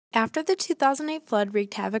After the 2008 flood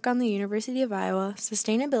wreaked havoc on the University of Iowa,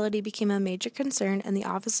 sustainability became a major concern and the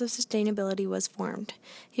Office of Sustainability was formed.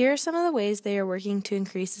 Here are some of the ways they are working to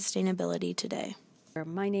increase sustainability today.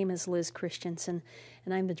 My name is Liz Christensen,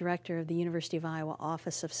 and I'm the director of the University of Iowa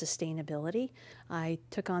Office of Sustainability. I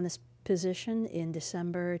took on this position in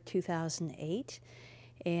December 2008,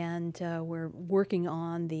 and we're working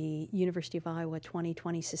on the University of Iowa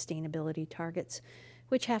 2020 sustainability targets,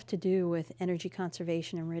 which have to do with energy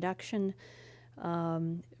conservation and reduction,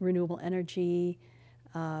 renewable energy,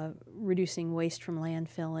 reducing waste from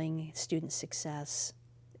landfilling, student success,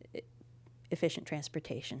 efficient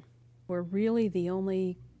transportation. We're really the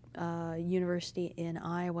only university in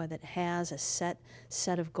Iowa that has a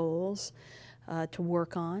set of goals to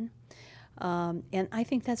work on. And I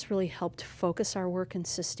think that's really helped focus our work in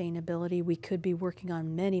sustainability. We could be working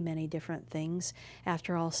on many, many different things.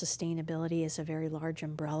 After all, sustainability is a very large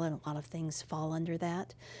umbrella and a lot of things fall under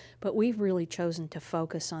that. But we've really chosen to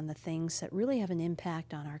focus on the things that really have an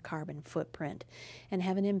impact on our carbon footprint and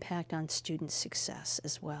have an impact on student success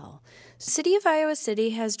as well. The City of Iowa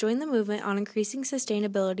City has joined the movement on increasing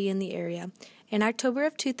sustainability in the area. In October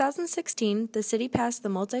of 2016, the city passed the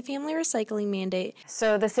multifamily recycling mandate.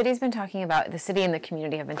 So the city and the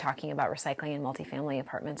community have been talking about recycling in multifamily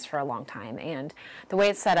apartments for a long time. And the way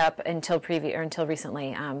it's set up until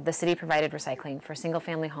recently, the city provided recycling for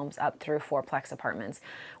single-family homes up through fourplex apartments,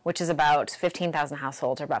 which is about 15,000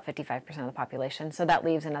 households, or about 55% of the population. So that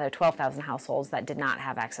leaves another 12,000 households that did not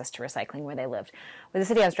have access to recycling where they lived. Well, the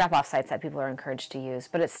city has drop-off sites that people are encouraged to use,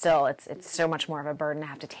 but it's so much more of a burden to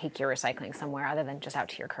have to take your recycling somewhere other than just out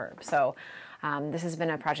to your curb. So this has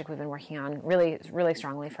been a project we've been working on really, really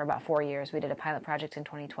strongly for about 4 years. We did a pilot project in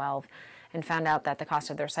 2012 and found out that the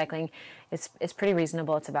cost of the recycling is pretty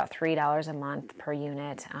reasonable. It's about $3 a month per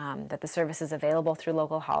unit, that the service is available through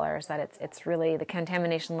local haulers, that it's really the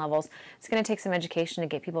contamination levels. It's going to take some education to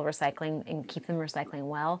get people recycling and keep them recycling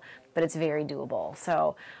well, but it's very doable.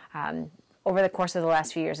 So over the course of the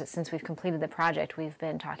last few years, since we've completed the project, we've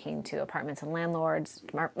been talking to apartment owners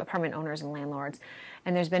and landlords,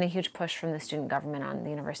 and there's been a huge push from the student government on the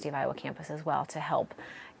University of Iowa campus as well to help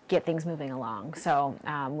get things moving along. So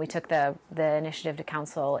we took the initiative to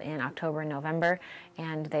council in October and November,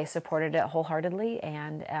 and they supported it wholeheartedly,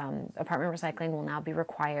 and apartment recycling will now be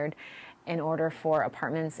required in order for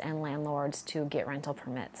apartments and landlords to get rental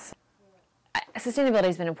permits. Sustainability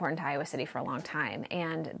has been important to Iowa City for a long time,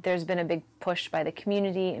 and there's been a big push by the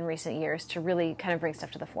community in recent years to really kind of bring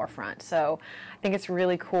stuff to the forefront. So I think it's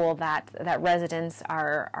really cool that residents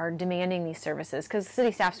are demanding these services, because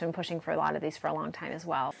city staff's been pushing for a lot of these for a long time as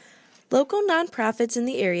well. Local nonprofits in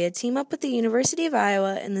the area team up with the University of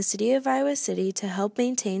Iowa and the City of Iowa City to help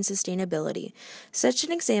maintain sustainability. Such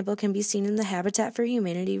an example can be seen in the Habitat for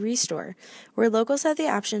Humanity Restore, where locals have the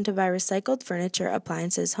option to buy recycled furniture,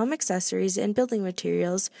 appliances, home accessories, and building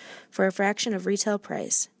materials for a fraction of retail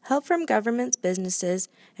price. Help from governments, businesses,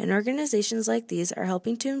 and organizations like these are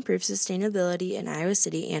helping to improve sustainability in Iowa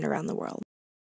City and around the world.